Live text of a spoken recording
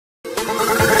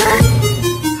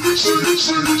What's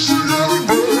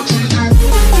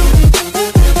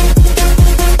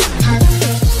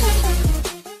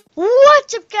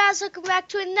up, guys? Welcome back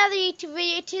to another YouTube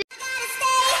video.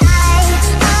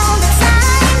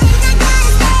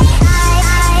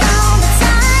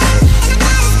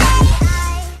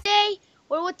 Today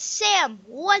we're with Sam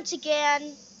once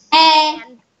again. Hey.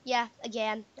 And yeah,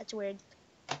 again. That's weird.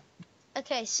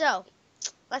 Okay, so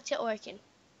let's get working.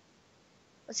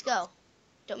 Let's go.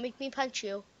 Don't make me punch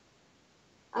you.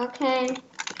 Okay.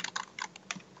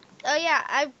 Oh yeah,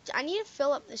 I need to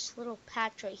fill up this little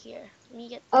patch right here. Let me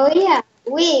get. Oh yeah.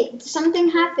 Wait, something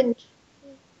happened.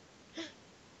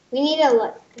 We need a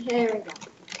look. Here we go.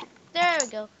 There we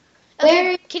go.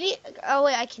 Where? Okay, can you? Oh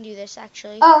wait, I can do this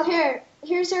actually. Oh,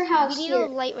 here's our house. We need here. a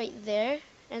light right there,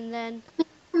 and then.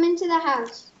 Come into the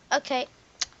house. Okay,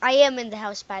 I am in the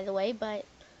house by the way, but.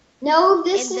 No,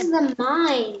 this is the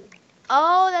mine.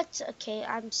 Oh, that's okay.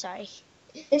 I'm sorry.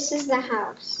 This is the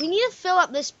house. We need to fill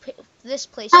up this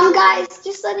place. Guys,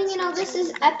 just letting you know, this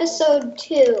is episode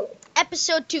 2.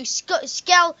 Episode 2.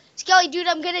 Skelly, dude,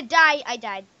 I'm gonna die. I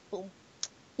died. Boom.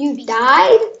 You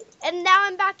died? And now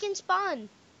I'm back in spawn.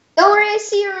 Don't worry, I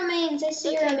see your remains. I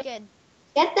see your remains. Good.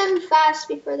 Get them fast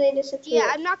before they disappear.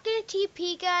 Yeah, I'm not gonna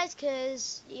TP, guys,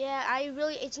 cause yeah,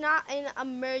 it's not an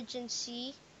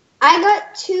emergency. I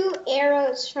got 2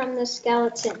 arrows from the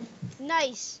skeleton.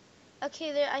 Nice.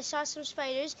 Okay, there. I saw some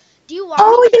spiders. Do you want?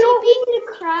 Oh, me to you know TP? what we need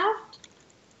to craft?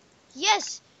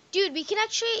 Yes, dude. We can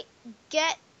actually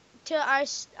get to our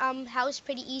house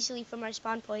pretty easily from our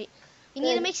spawn point. We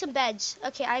need to make some beds.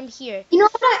 Okay, I'm here. You know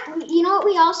what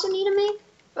we also need to make?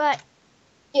 What?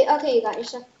 Yeah, okay, you got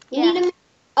yourself. You need to make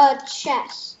a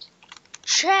chest.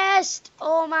 Chest!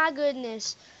 Oh my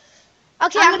goodness.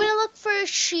 Okay, I'm gonna look for a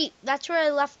sheep. That's where I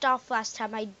left off last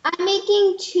time. I'm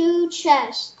making 2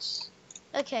 chests.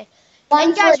 Okay.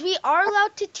 And guys, we are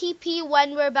allowed to TP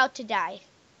when we're about to die.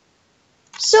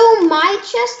 So my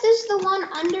chest is the one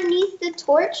underneath the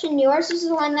torch, and yours is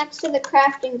the one next to the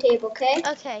crafting table. Okay.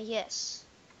 Okay. Yes.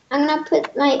 I'm gonna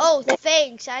put my. Oh,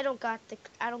 thanks. I don't got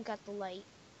the light.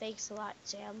 Thanks a lot,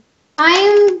 Sam.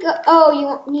 Oh, you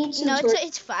won't need some. No, torch.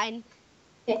 it's fine.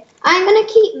 Okay. I'm gonna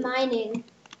keep mining.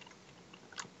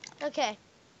 Okay.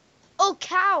 Oh,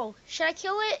 cow. Should I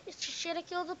kill it? Should I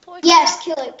kill the poor cow? Yes,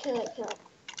 kill it.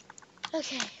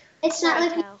 Okay. It's not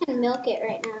like we can milk it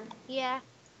right now. Yeah.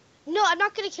 No, I'm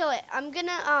not gonna kill it. I'm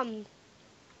gonna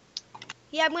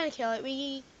Yeah, I'm gonna kill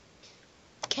it.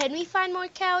 Can we find more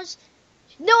cows?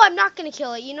 No, I'm not gonna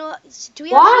kill it. You know, do we?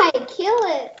 Why kill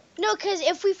it? No, because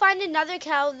if we find another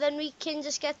cow, then we can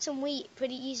just get some wheat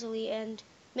pretty easily and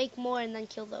make more and then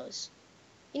kill those.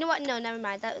 You know what? No, never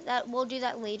mind. That we'll do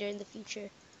that later in the future.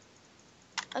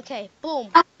 Okay,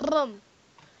 boom, boom.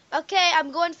 Okay,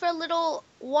 I'm going for a little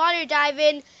water dive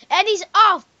in, and he's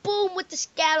off. Boom with the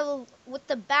scuttle, with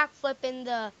the backflip in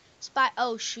the spot.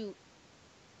 Oh shoot!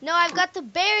 No, I've got the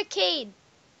barricade.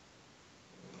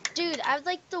 Dude, I have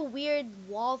like the weird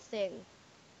wall thing.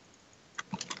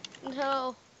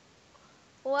 No.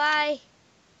 Why?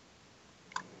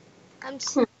 I'm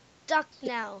stuck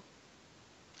now.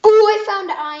 Oh, I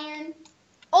found iron.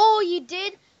 Oh, you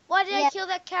did? Why did I kill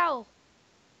that cow?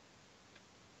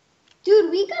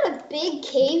 Dude, we got a big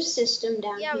cave system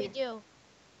down here. Yeah, we do.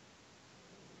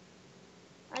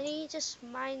 I need to just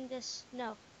mine this.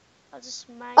 No, I'll just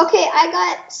mine. Okay, I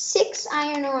got 6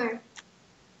 iron ore.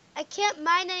 I can't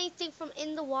mine anything from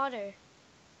in the water.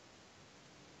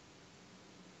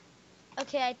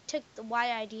 Okay, I took the. Why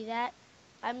did I do that?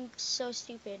 I'm so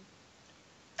stupid.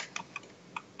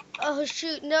 Oh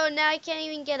shoot! No, now I can't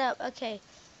even get up. Okay.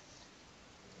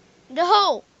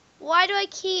 No! Why do I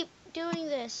keep doing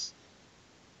this?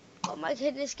 Oh my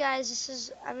goodness,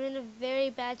 guys! I'm in a very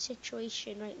bad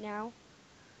situation right now.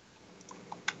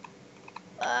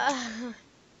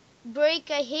 Break.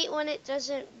 I hate when it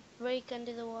doesn't break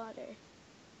under the water.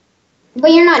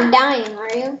 But you're not dying,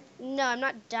 are you? No, I'm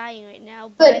not dying right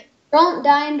now. But don't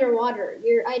die underwater.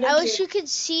 I wish you could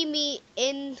see me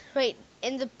in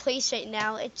the place right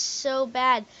now. It's so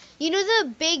bad. You know the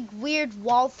big weird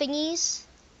wall thingies?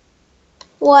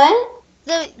 What?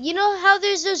 You know how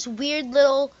there's those weird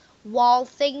little wall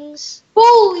things?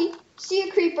 Holy! See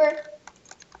a creeper.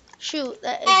 Shoot,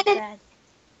 that is bad.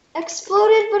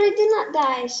 Exploded, but it did not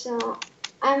die, so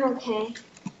I'm okay.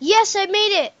 Yes, I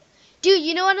made it. Dude,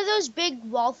 you know one of those big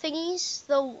wall thingies?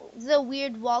 The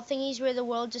weird wall thingies where the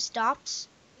world just stops?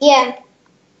 Yeah.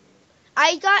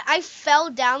 I fell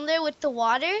down there with the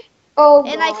water. Oh,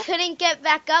 and I couldn't get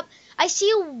back up. I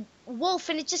see a wolf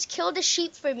and it just killed a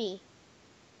sheep for me.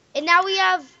 And now we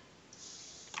have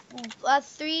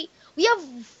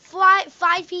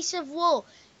five pieces of wool,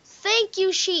 Thank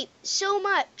you, sheep, so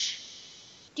much.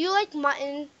 Do you like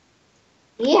mutton?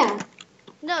 Yeah.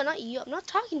 No, not you. I'm not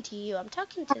talking to you. I'm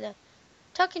talking to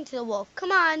the wolf.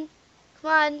 Come on.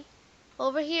 Come on.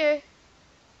 Over here.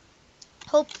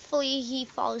 Hopefully he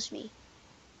follows me.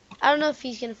 I don't know if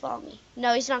he's gonna follow me.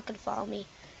 No, he's not gonna follow me.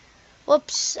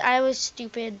 Whoops, I was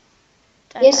stupid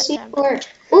at Yes, that you time. were.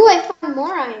 Ooh, I found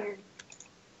more iron.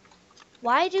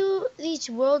 Why do these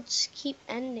worlds keep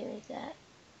ending like that?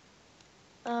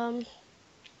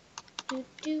 Do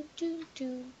do do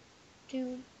do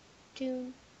do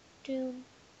do do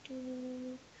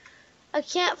do. I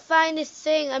can't find a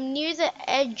thing. I'm near the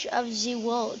edge of the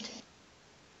world.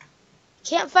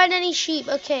 Can't find any sheep.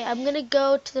 Okay, I'm gonna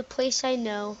go to the place I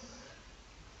know.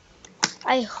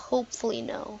 I hopefully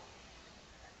know.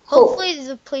 Hope. Hopefully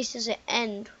the place doesn't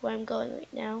end where I'm going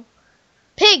right now.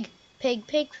 Pig! Pig,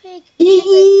 pig, pig. Pig, pig,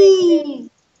 pig. Yee.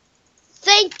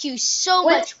 Thank you so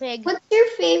What's much, pig. what's your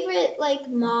favorite like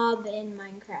mob in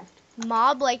Minecraft?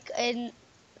 Mob, like an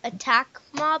attack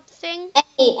mob thing?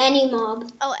 Any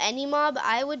mob. Oh, any mob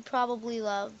I would probably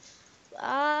love.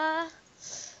 Yeah,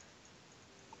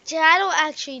 I don't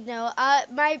actually know.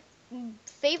 My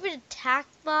favorite attack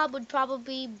mob would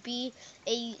probably be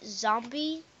a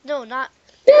zombie. No, not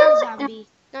a zombie.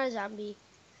 Not a zombie.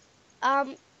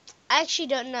 I actually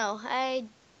don't know.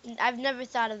 I've never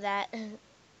thought of that.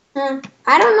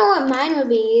 I don't know what mine would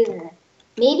be either.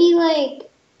 Maybe like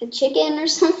a chicken or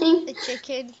something. A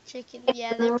chicken. I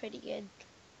Yeah, don't they're know. pretty good.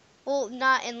 Well,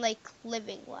 not in like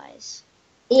living wise.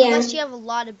 Yeah. Unless you have a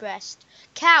lot of breast.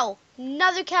 Cow.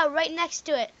 Another cow right next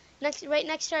to it. Right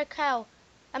next to our cow.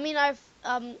 I mean our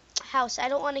house. I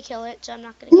don't want to kill it, so I'm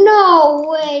not gonna kill No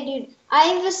way, dude. I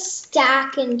have a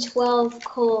stack and 12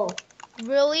 coal. it.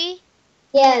 Really?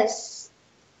 Yes.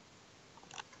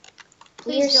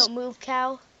 Please don't move,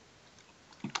 cow.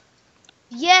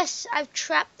 Yes, I've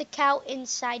trapped the cow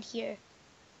inside here.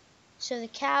 So the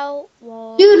cow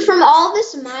will... Dude, from all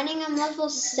this mining, I'm level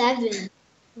 7.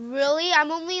 Really? I'm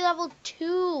only level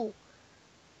 2.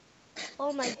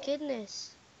 Oh my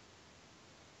goodness.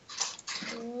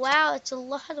 Wow, it's a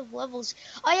lot of levels.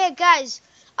 Oh yeah, guys.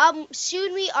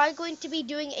 Soon we are going to be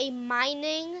doing a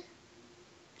mining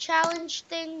challenge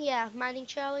thing. Yeah, mining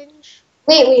challenge.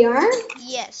 Wait, we are?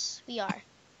 Yes, we are.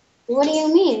 What do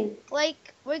you mean?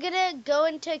 Like, we're gonna go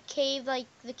into a cave, like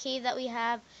the cave that we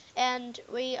have, and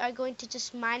we are going to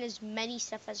just mine as many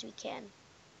stuff as we can.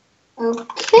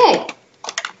 Okay.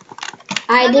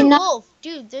 I did Another not. wolf.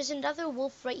 Dude, there's another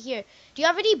wolf right here. Do you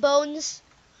have any bones?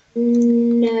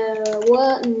 No.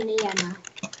 What? Yeah, no.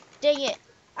 Dang it.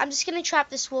 I'm just gonna trap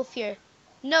this wolf here.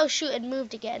 No, shoot, it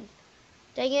moved again.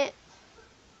 Dang it.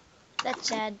 That's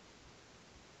sad.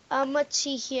 Let's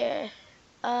see here.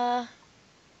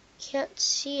 Can't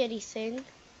see anything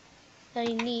that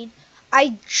I need.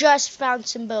 I just found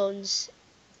some bones.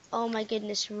 Oh my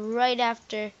goodness, right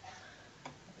after.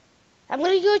 I'm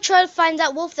gonna go try to find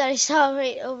that wolf that I saw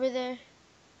right over there.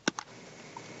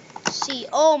 See,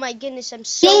 oh my goodness, I'm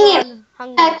so Dang it.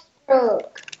 hungry. X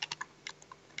broke.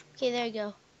 Okay, there you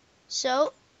go.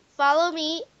 So, follow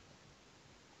me.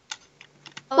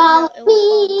 Oh Follow no, it won't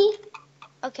follow me. me.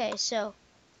 Okay, so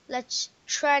let's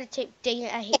try to take. Dang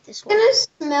it, I hate this I'm wolf. gonna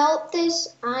smelt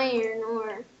this iron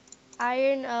ore.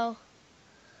 Iron, oh.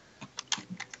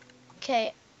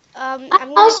 Okay, I'm I'm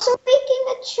gonna. also making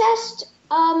a chest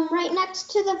right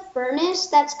next to the furnace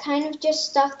that's kind of just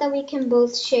stuff that we can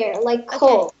both share, like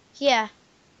coal. Okay, yeah.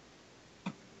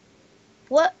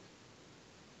 What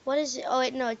is it? Oh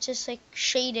wait, no, it's just like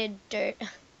shaded dirt.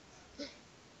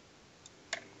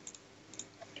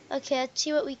 Okay, let's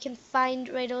see what we can find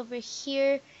right over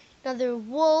here. Another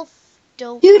wolf.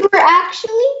 Don't. Dude, we're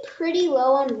actually pretty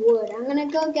low on wood. I'm gonna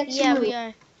go get some Yeah, wood. we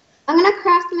are. I'm gonna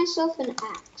craft myself an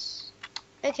axe.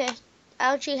 Okay,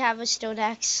 I actually have a stone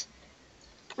axe.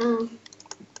 Oh.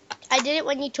 I did it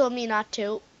when you told me not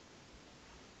to.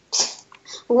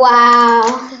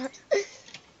 Wow.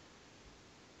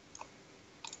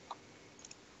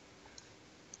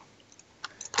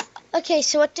 Okay,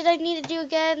 so what did I need to do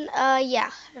again?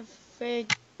 Yeah. Don't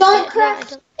No, craft I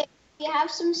don't. sticks. We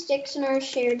have some sticks in our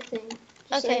shared thing.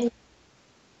 Just Okay.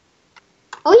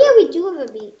 Oh yeah, we do have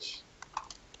a beach.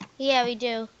 Yeah, we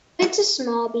do. It's a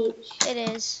small beach. It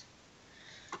is.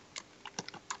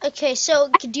 Okay, so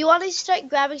do you want to start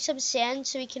grabbing some sand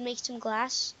so we can make some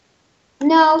glass?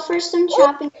 No, first I'm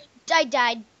chopping. I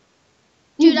died.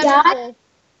 You Dude, I'm in a died? hole.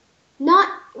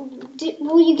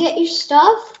 Will you get your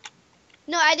stuff?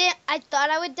 No, I didn't. I thought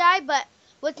I would die, but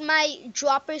with my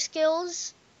dropper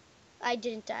skills, I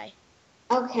didn't die.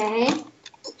 Okay.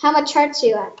 How much hearts are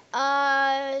you at?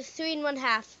 3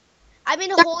 1/2. I'm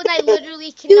in a hole and I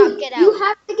literally cannot Dude, get you out.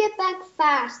 have to get back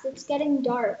fast. It's getting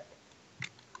dark.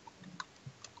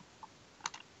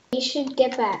 You should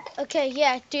get back. Okay,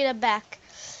 yeah, dude, I'm back.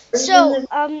 Where's So,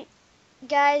 the-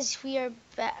 guys, we are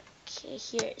back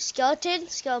here. Skeleton,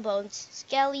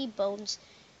 skelly bones.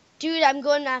 Dude, I'm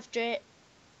going after it.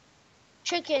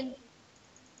 Chicken.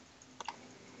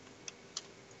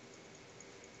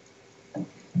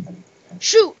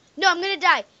 Shoot! No, I'm gonna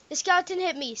die. The skeleton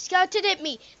hit me. Skeleton hit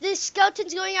me. This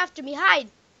skeleton's going after me. Hide.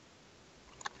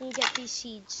 Let me get these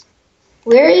seeds.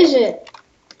 Where is it?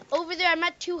 Over there, I'm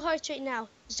at 2 hearts right now.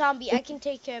 Zombie, I can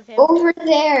take care of him. Over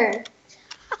there.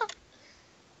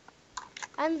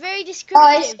 I'm very Oh, I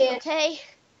descriptive, see it. okay?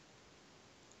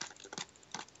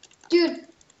 Dude,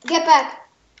 get back.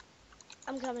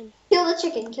 I'm coming. Kill the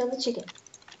chicken. Kill the chicken.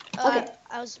 Okay.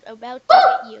 I was about to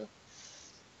hit you.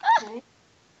 Okay.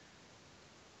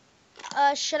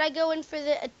 Should I go in for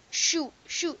the shoot?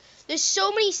 There's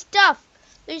so many stuff.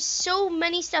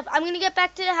 I'm gonna get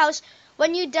back to the house.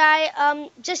 When you die,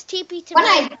 just TP to When me.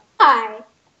 I die.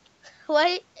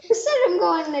 What? You said I'm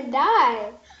going to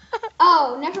die.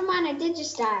 Oh, never mind. I did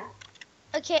just die.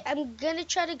 Okay, I'm gonna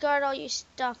try to guard all your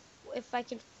stuff if I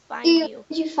can find you.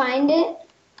 Did you find it?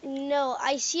 No,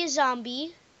 I see a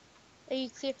zombie. Are you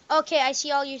clear? Okay, I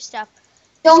see all your stuff.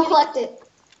 Don't collect it.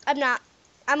 I'm not.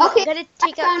 I'm Okay, gonna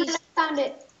take out these. I found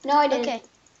it. No, I didn't. Okay,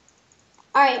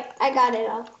 Alright, I got it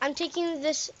all. I'm taking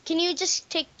this. Can you just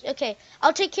take? Okay,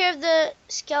 I'll take care of the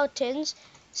skeletons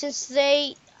since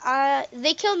they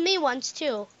killed me once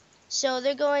too, so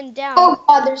they're going down. Oh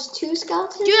god, there's 2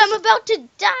 skeletons? Dude, I'm about to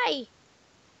die.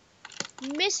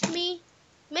 Missed me.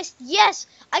 Missed. Yes,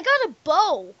 I got a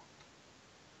bow.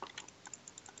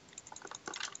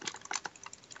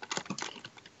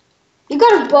 You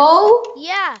got a bow?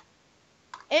 Yeah.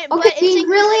 Okay, but it's we like,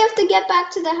 really have to get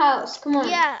back to the house. Come on.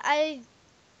 yeah, I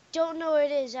don't know where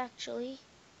it is actually.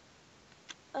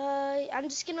 I'm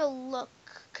just gonna look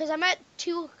because I'm at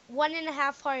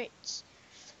 1.5 hearts.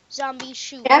 Zombie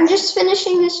shoot. I'm just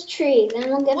finishing this tree, then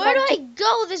we'll get Where back do I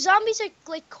go? The zombies are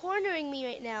like cornering me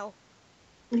right now.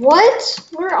 What?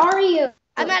 Where are you?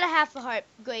 I'm at a 1/2 heart.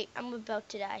 Great, I'm about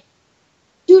to die.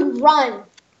 Dude, run.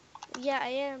 Yeah, I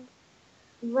am.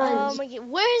 Run. Oh my god,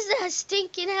 where's that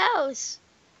stinking house?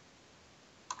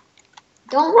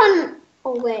 Don't run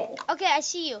away. Okay, I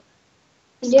see you.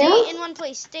 You Stay do? in one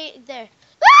place. Stay there.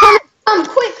 Come,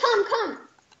 quick, come.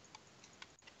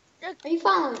 Are you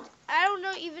following? I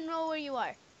don't even know where you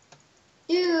are.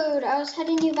 Dude, I was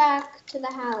heading you back to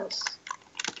the house.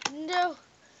 No.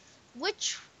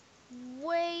 Which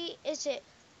way is it?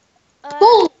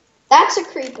 Boom! That's a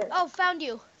creeper. Oh, found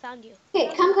you.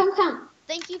 Okay, come.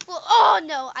 Thank you for. Oh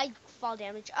no, I fall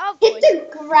damage. Of Hit course.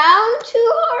 the ground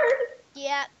too hard?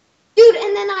 Yeah. Dude,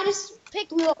 and then I just Pick.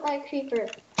 blew up my creeper.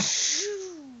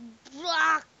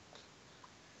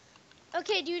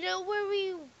 Okay, do you know where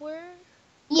we were?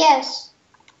 Yes.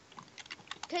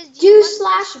 Because Do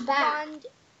slash back.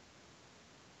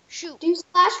 Shoot. Do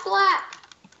slash black.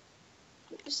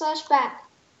 Slash back.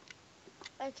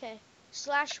 Okay.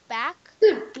 Slash back.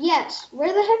 Dude, yes.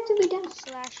 Where the heck did we go?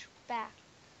 Slash back.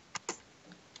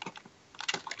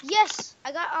 Yes,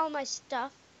 I got all my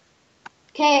stuff.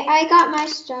 Okay, I got my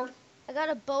stuff. I got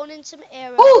a bone and some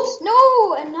arrows. Oh,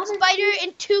 no! Another spider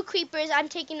and 2 creepers. I'm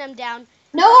taking them down.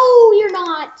 No, you're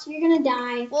not. You're gonna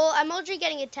die. Well, I'm already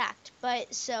getting attacked,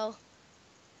 but so.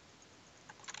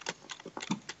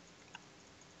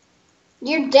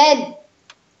 You're dead.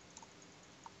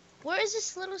 Where is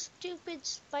this little stupid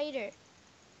spider?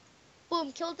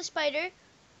 Boom, killed the spider.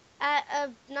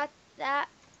 Not that.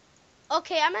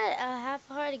 Okay, I'm at a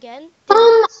 1/2 heart again. Come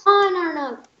on,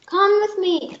 Arnold. Come with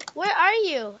me. Where are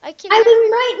you? I can't. I'm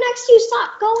right next to you.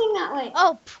 Stop going that way.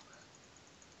 Oh.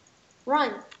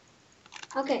 Run.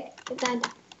 Okay, get that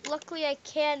down. Luckily, I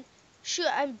can. Shoot,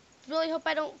 I really hope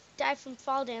I don't die from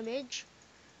fall damage.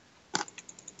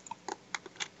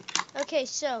 Okay,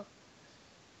 so.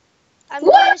 I'm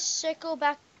gonna circle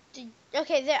back to.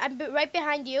 Okay, there. I'm right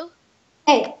behind you.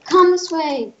 Hey, come this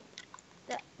way.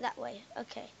 That way.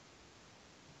 Okay.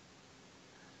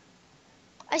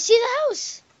 I see the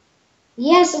house.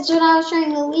 Yes, that's what I was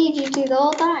trying to lead you to the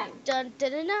whole time. Dun,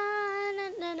 dun, dun, dun,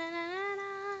 dun, dun, dun,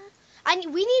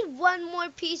 dun. We need 1 more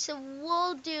piece of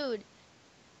wool, dude.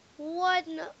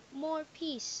 1 more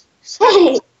piece.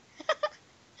 Hey.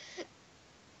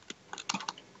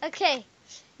 Okay.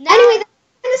 Now, Anyway,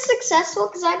 that was successful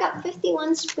because I got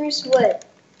 51 spruce wood.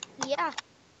 Yeah.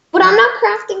 But I'm not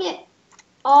crafting it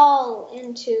all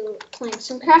into planks.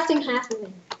 I'm crafting half of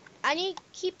it. I need to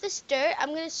keep this dirt. I'm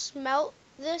gonna smelt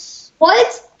this.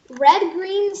 What? Red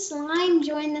green slime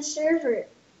joined the server.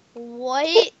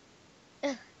 What?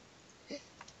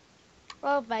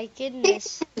 Oh my Kick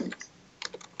goodness. him.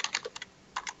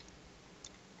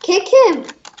 Kick him.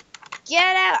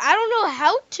 Get out. I don't know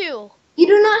how to. You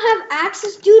do not have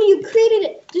access, dude. You created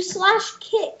it. Just slash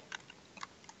kick.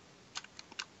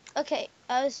 Okay,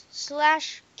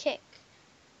 slash kick.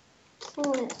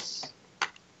 Please.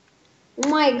 Oh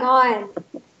my god.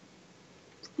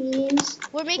 Please.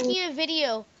 We're making a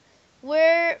video.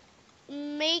 We're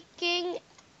making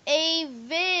a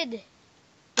vid.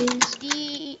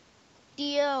 Please.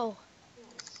 D-O.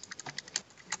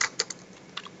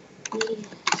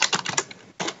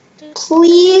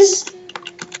 Please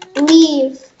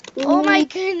leave. Oh my Leave.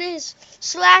 goodness.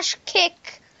 Slash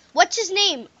kick. What's his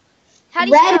name? How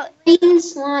do you Red spell green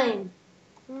slime.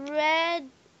 it?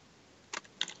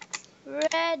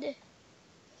 Red.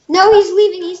 No, he's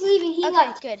leaving. He's leaving. He Okay,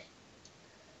 left. good.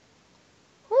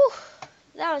 Whew.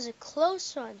 That was a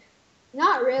close one.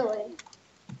 Not really.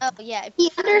 Oh, yeah.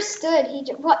 He understood.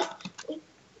 What?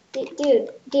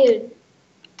 Dude.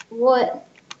 What?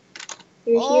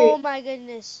 You're Oh here. my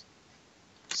goodness.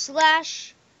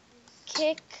 Slash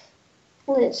kick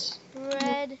Liz.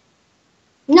 red.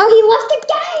 No, he left the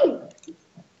game.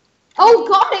 Oh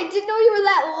god, I didn't know you were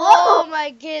that Oh low.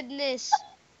 my goodness.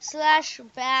 Slash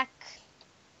back.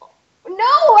 No,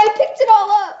 I picked it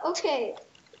all up. Okay.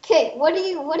 Okay, what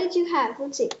did you have?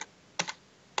 Let's see.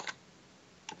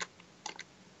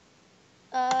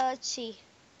 Let's see.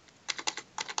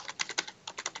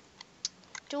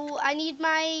 Do I need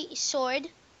my sword?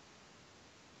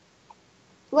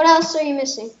 What else are you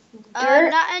missing? Dirt?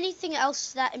 Not anything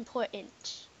else that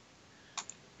important.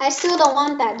 I still don't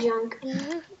want that junk.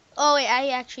 Oh wait, I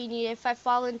actually need it if I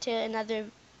fall into another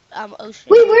ocean.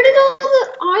 Wait, where did all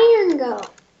the iron go?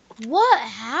 What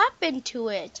happened to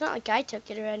it? It's not like I took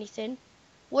it or anything.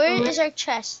 Where Oh, is our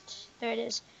chest? There it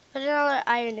is. Put another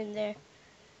iron in there.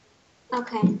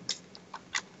 okay. Okay.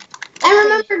 And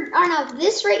remember, Arnav,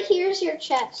 this right here is your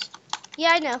chest. Yeah,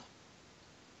 I know.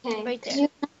 Okay. Right Because there. you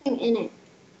have nothing in it.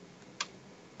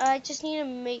 I just need to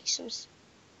make some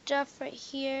stuff right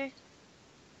here.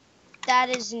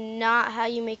 That is not how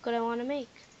you make what I want to make.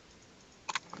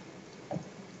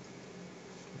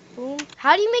 Boom.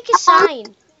 How do you make a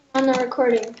sign? On the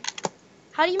recording.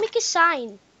 How do you make a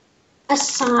sign? A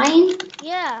sign?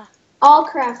 Yeah. I'll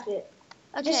craft it.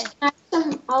 Okay. Just have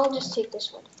some. I'll just take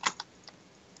this one.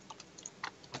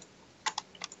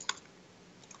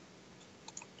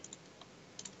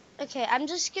 Okay, I'm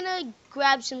just gonna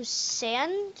grab some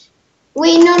sand.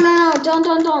 Wait, no.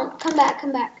 Don't. Come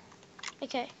back.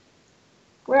 Okay.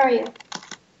 Where are you?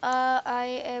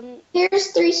 I am. Here's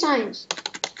 3 signs.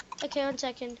 Okay, 1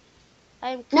 second.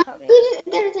 I'm No, coming.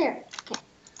 there. Okay.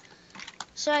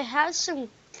 So I have some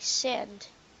sand.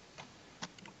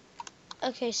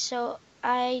 Okay, so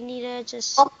I need to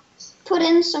just. I'll put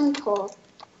in some coal.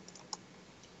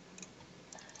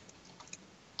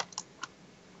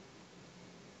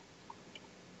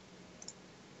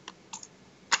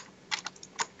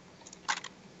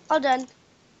 All done.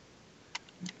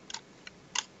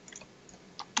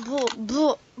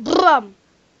 Brum.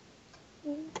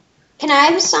 Can I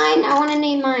have a sign? I want to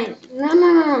name mine. No.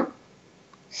 I want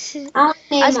to I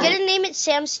name was mine. gonna name it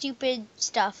Sam Stupid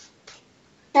Stuff.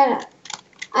 Shut up.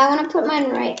 I want to put mine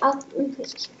right. I'll put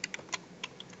this.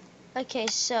 Okay,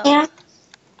 so And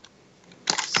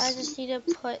I just need to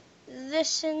put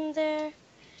this in there.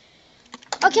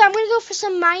 Okay, I'm gonna go for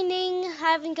some mining.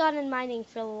 I haven't gone in mining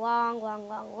for a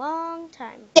long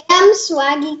time. Sam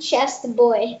Swaggy Chest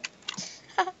Boy.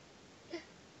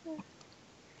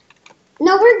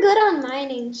 No, we're good on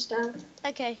mining stuff.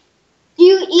 Okay. Do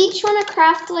you each want to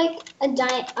craft like an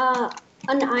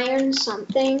iron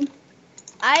something?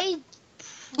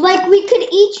 Like we could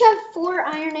each have 4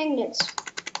 iron ingots,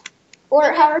 or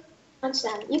Okay. however you pronounce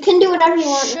them. You can do whatever you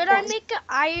want. Should I make an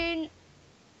iron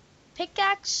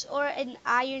pickaxe or an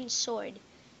iron sword?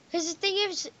 Because the thing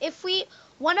is, if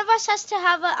one of us has to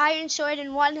have an iron sword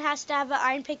and one has to have an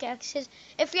iron pickaxe. Because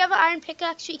if we have an iron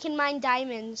pickaxe, we can mine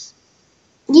diamonds.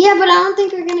 Yeah, but I don't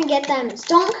think we're gonna get diamonds.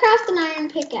 Don't craft an iron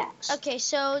pickaxe. Okay,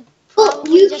 so Well,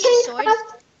 probably you just can a sword.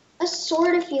 craft a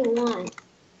sword if you want.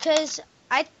 Because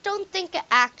I don't think an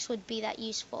axe would be that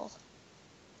useful.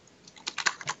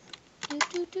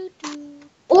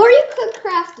 Or you could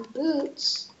craft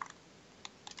boots.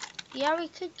 Yeah, we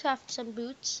could craft some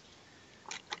boots.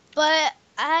 But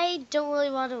I don't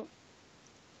really want to.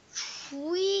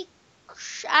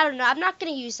 I don't know. I'm not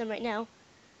going to use them right now.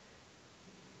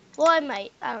 Well, I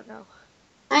might. I don't know.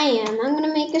 I am. I'm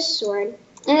gonna make a sword.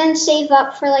 And then save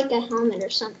up for like a helmet or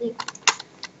something.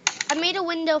 I made a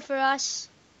window for us.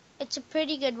 It's a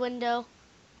pretty good window.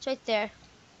 It's right there.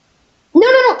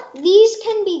 No. These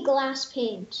can be glass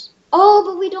panes. Oh,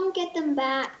 but we don't get them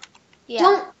back. Yeah.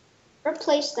 Don't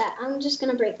replace that. I'm just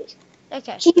gonna break these.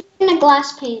 Okay. Change it into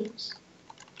glass panes.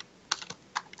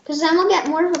 Because then we'll get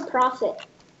more of a profit.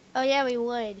 Oh yeah, we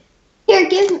would. Here,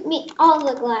 give me all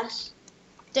the glass.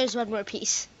 There's one more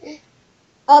piece.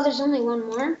 Oh, there's only one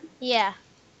more? Yeah.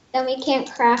 Then we can't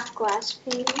craft glass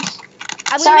panes.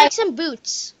 I'm gonna Sorry, make some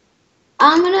boots.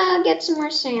 I'm gonna get some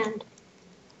more sand.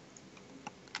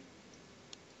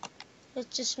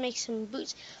 Let's just make some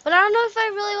boots. But I don't know if I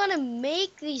really want to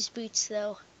make these boots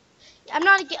though. I'm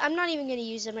not even gonna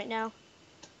use them right now.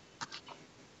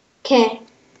 Okay.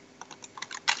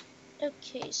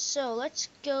 Okay, so let's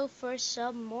go for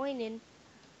some mining.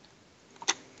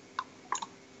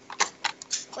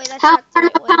 Wait, that's not the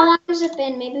right one. How long has it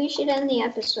been? Maybe we should end the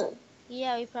episode.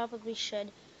 Yeah, we probably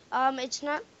should. It's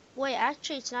not. Wait,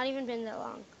 actually, it's not even been that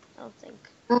long. I don't think.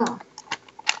 Oh.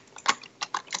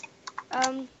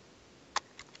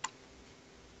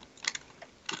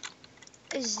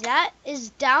 Is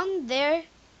down there?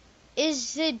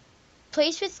 Is the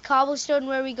place with cobblestone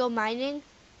where we go mining?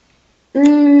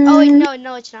 Oh wait,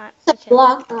 no, it's not. It's a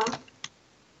block off.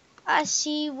 I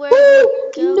see where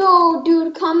we go. No,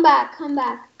 dude, come back, come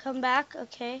back. Come back,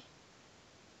 okay.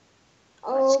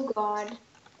 Oh God.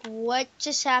 What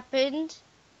just happened?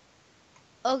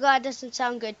 Oh God, doesn't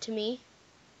sound good to me.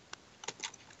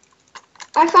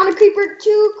 I found a creeper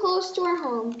too close to our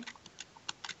home.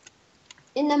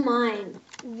 In the mine.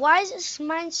 Why is this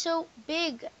mine so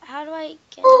big? How do I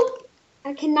get it?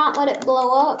 I cannot let it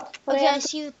blow up. Okay, I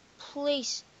see the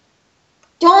place.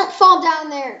 Don't fall down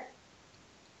there.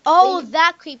 Oh,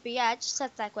 that creeper. Yeah, just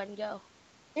let that one go.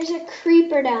 There's a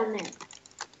creeper down there.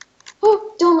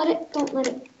 Oh, don't let it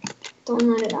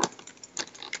up.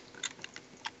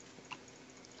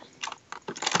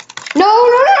 No.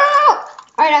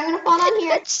 All right, I'm gonna fall down here.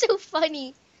 That's so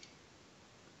funny.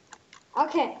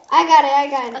 Okay, I got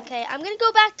it. Okay, I'm gonna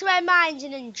go back to my mines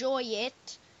and enjoy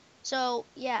it. So,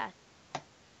 yeah.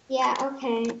 Yeah,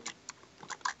 okay.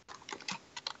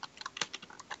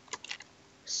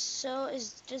 So,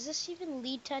 does this even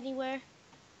lead to anywhere?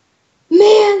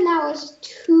 Man, that was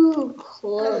too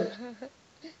close.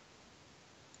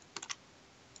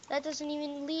 That doesn't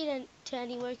even lead to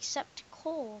anywhere except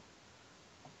coal.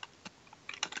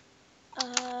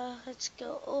 Let's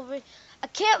go over. I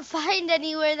can't find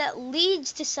anywhere that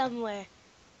leads to somewhere.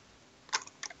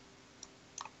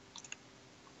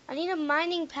 I need a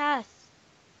mining path.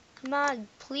 Come on,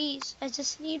 please. I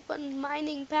just need one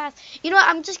mining path. You know what?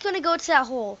 I'm just gonna go to that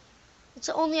hole. It's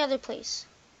the only other place.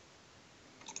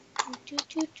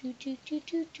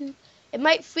 It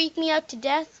might freak me out to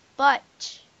death,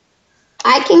 but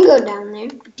I can go down there.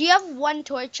 do you have one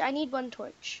torch? I need one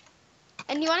torch.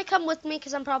 And you want to come with me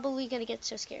because I'm probably going to get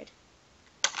so scared.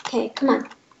 Okay, come on.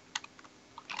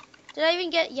 Did I even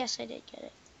get? Yes, I did get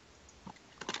it.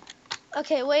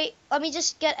 Okay, wait. Let me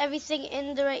just get everything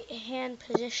in the right hand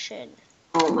position.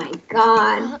 Oh my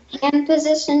God. Hand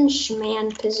position,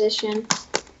 schman position.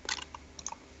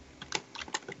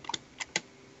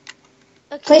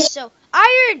 Okay, so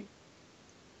iron!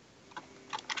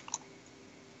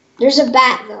 There's a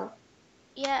bat though.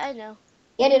 Yeah, I know.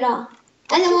 Get it all.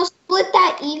 And then we'll split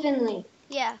that evenly.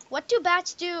 Yeah. What do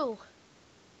bats do?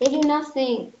 They do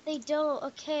nothing. They don't.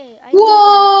 Okay.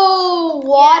 Whoa!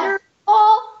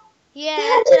 Waterfall? Yeah,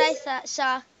 that's what I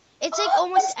saw. It's like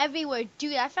almost everywhere.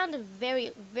 Dude, I found a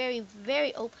very, very,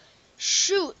 very open.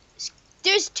 Shoot.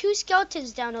 There's 2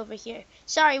 skeletons down over here.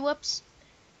 Sorry, whoops.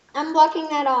 I'm blocking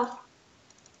that off.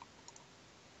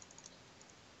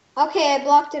 Okay, I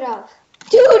blocked it off.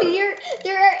 Dude,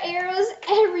 there are arrows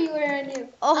everywhere on you.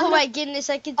 Oh my goodness,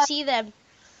 I can see them.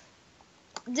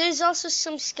 There's also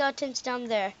some skeletons down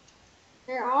there.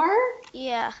 There are?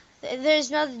 Yeah. There's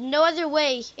no other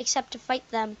way except to fight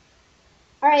them.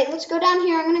 Alright, let's go down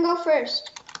here. I'm gonna go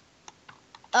first.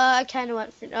 I kind of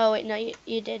went for... Oh, wait, no,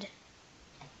 you did.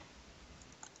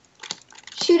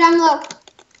 Shoot, I'm low.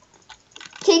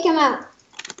 Take him out.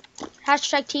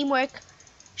 Hashtag teamwork.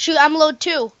 Shoot, I'm low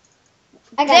too.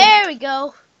 There we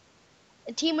go.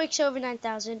 The teamwork's over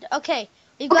 9,000. Okay.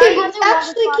 Okay, but we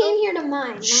actually came here to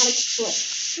mine, not explore.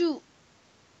 Shoot.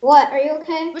 What? Are you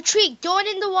okay? Retreat. Going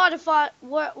in the waterfall.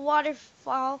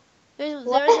 There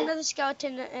was another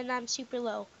skeleton, and I'm super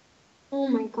low. Oh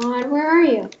my God, where are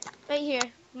you? Right here.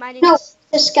 No,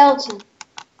 the skeleton.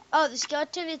 Oh, the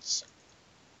skeleton, it's...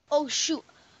 Oh, shoot.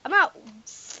 I'm out.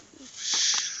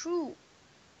 Shoot.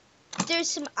 There's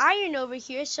some iron over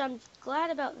here, so I'm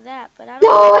glad about that, but I don't...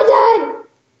 No, I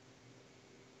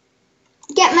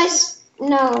died! Get my...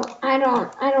 No, I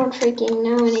don't freaking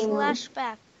know anymore.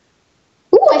 Flashback.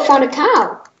 Ooh, I found a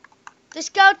cow. The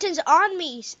skeleton's on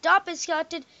me. Stop it,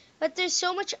 skeleton. But there's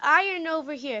so much iron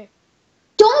over here.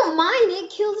 Don't mind it.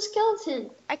 Kill the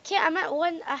skeleton. I can't. I'm at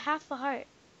 1.5 a heart.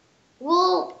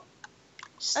 Well,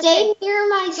 stay near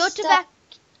my Go stuff. to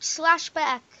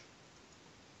back/back.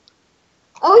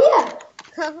 Oh,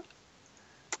 yeah.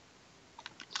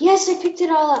 Yes, I picked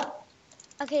it all up.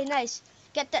 Okay, nice.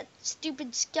 Get that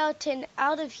stupid skeleton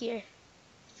out of here.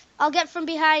 I'll get from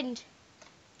behind.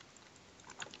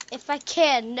 If I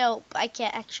can. Nope, I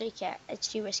can't. Actually can't. It's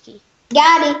too risky.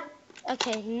 Got it.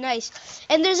 Okay, nice.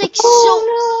 And there's like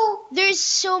there's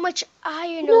so much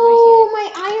iron over here. No,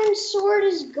 my iron sword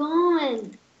is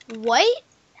gone. What?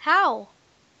 How?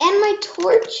 And my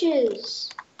torches.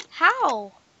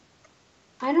 How?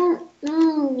 I don't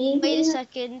know. Maybe. Wait a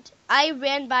second. I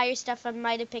ran by your stuff. I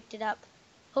might have picked it up.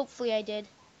 Hopefully I did.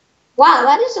 Wow,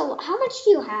 that is a lot. How much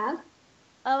do you have?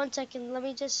 1 second. Let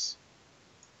me just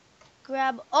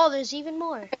grab. Oh, there's even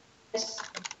more. Yes.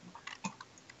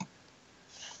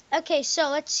 Okay, so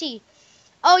let's see.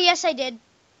 Oh, yes, I did.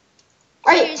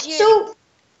 All right, so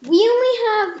we only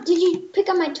have. Did you pick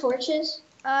up my torches?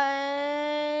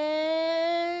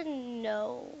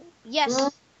 No.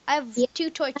 Yes, I have 2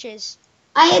 torches.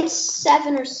 I had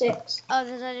 7 or 6. Oh,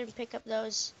 then I didn't pick up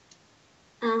those.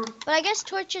 But I guess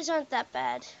torches aren't that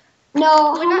bad.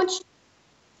 No, how much?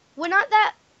 We're not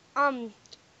that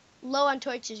low on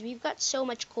torches. We've got so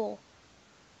much coal.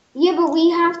 Yeah, but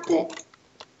we have to.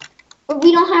 But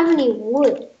we don't have any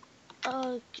wood.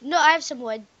 No, I have some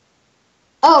wood.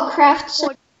 Oh, craft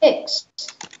some sticks.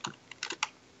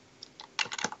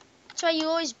 That's why you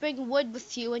always bring wood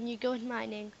with you when you go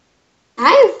mining.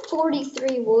 I have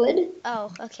 43 wood.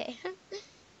 Oh, okay.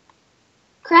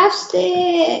 Craft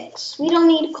sticks. We don't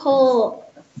need coal.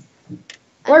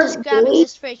 I'm just grabbing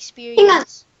this for experience. Hang on.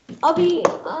 I'll be.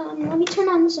 Let me turn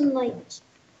on some lights.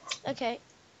 Okay.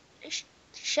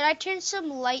 Should I turn some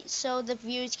light so the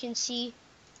viewers can see?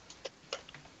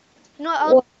 No,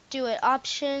 I'll do it.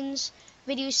 Options,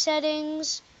 video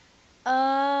settings,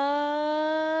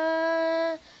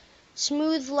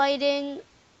 smooth lighting.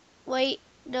 Wait,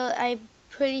 no, I'm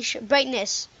pretty sure.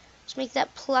 Brightness. Let's make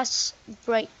that plus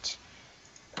bright.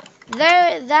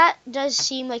 There, that does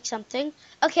seem like something.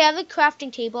 Okay, I have a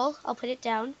crafting table. I'll put it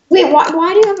down. Wait, why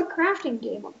do you have a crafting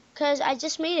table? Because I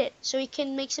just made it, so we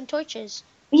can make some torches.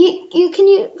 You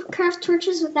can craft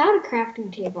torches without a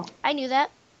crafting table. I knew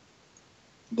that.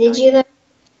 Did you though?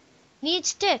 Need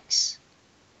sticks.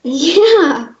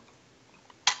 Yeah.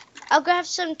 I'll grab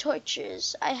some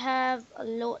torches. I have a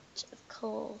lot of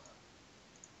coal.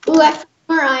 Ooh, I found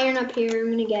more iron up here.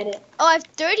 I'm gonna get it. Oh, I have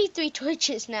 33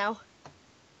 torches now.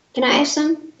 Can I have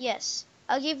some? Yes.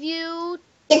 I'll give you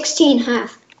 16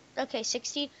 half. Okay,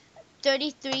 16,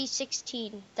 33,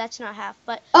 16. That's not half,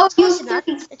 but oh, it's close enough.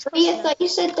 It's close I enough. thought you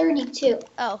said 32.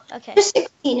 Oh, okay. Just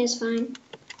 16 is fine.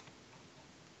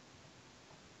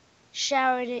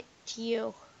 Showered it to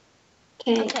you.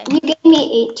 Okay. You gave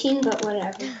me 18, but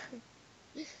whatever.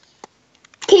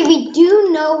 Okay, we do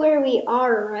know where we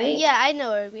are, right? Yeah, I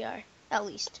know where we are, at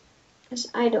least. Because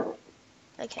I don't.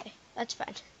 Okay, that's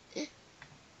fine.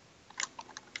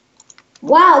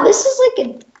 Wow, this is like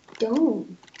a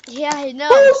dome. Yeah, I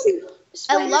know.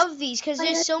 I love these because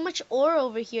there's so much ore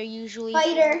over here usually.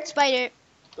 Spider.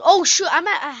 Oh, shoot, I'm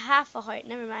at a half a heart.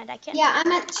 Never mind, I can't. Yeah,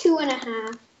 I'm at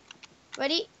 2.5.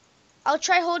 Ready? I'll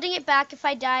try holding it back. If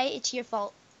I die, it's your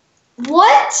fault.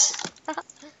 What?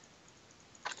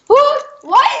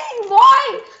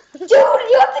 Why? Dude,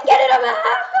 you have to get it on a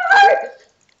half heart.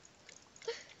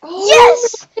 Oh,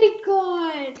 yes! my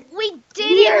God. We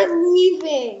did We it. are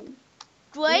leaving.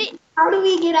 What? How do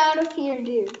we get out of here,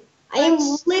 dude? I am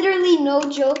literally no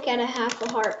joke at a half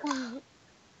a heart.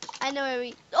 I know where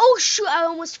we. Oh shoot! I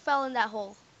almost fell in that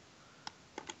hole.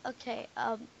 Okay.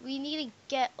 We need to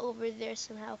get over there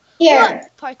somehow. Here.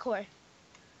 Oh, parkour.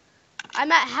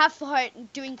 I'm at half a heart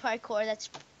doing parkour. That's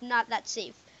not that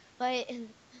safe, but.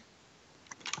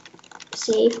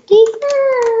 Safety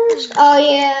first. Oh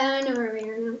yeah, I know where we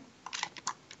are now.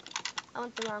 I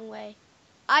went the wrong way.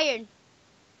 Iron.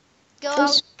 Go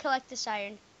out, collect this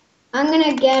iron. I'm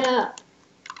gonna get up.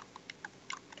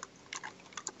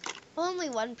 Only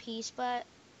one piece, but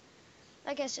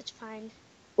I guess it's fine.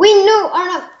 Wait, no,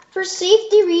 Arnav. For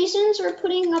safety reasons, we're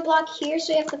putting a block here,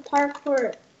 so you have to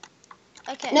parkour.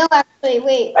 Okay. No, actually,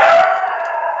 wait.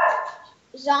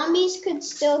 Zombies could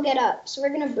still get up, so we're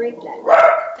gonna break that.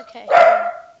 Okay.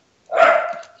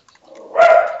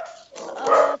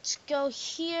 Let's go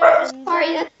here. And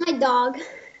sorry, that's my dog.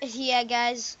 Yeah,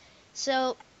 guys.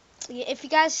 So, if you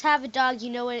guys have a dog, you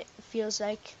know what it feels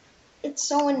like. It's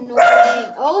so annoying.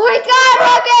 Oh my God,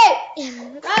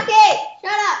 Rocket! Rocket,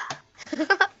 shut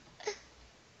up.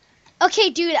 Okay,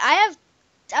 dude,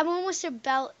 I'm almost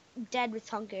about dead with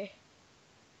hunger.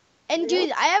 And Really?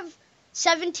 dude, I have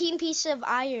 17 pieces of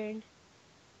iron.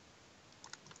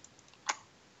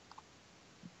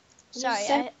 You Sorry,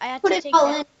 said I had put to it take all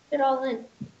that. in. Put it all in.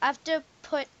 I have to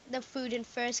put the food in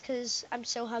first because I'm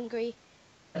so hungry.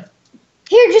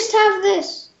 Here, just have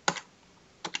this.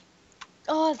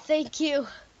 Oh, thank you.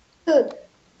 Good.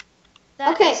 That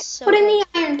is Okay, so put in good.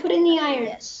 the iron. Put in the iron.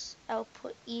 Yes, I'll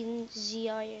put in the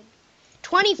iron.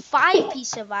 25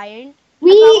 pieces of iron. I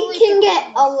We probably can picked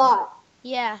get a lot.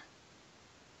 Yeah.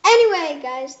 Anyway,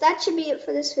 guys, that should be it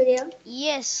for this video.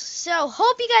 Yes. So,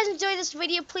 hope you guys enjoyed this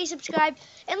video. Please subscribe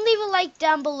and leave a like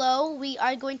down below. We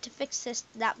are going to fix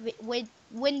that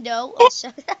window. Oh,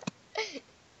 so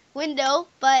window.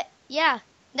 But yeah,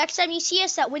 next time you see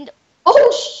us, that window.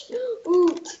 Oh,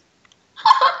 shoot.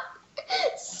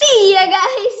 See ya,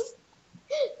 guys.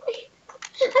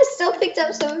 I still picked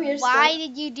up some of your Why stuff.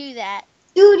 did you do that?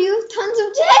 Dude, you have tons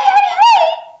of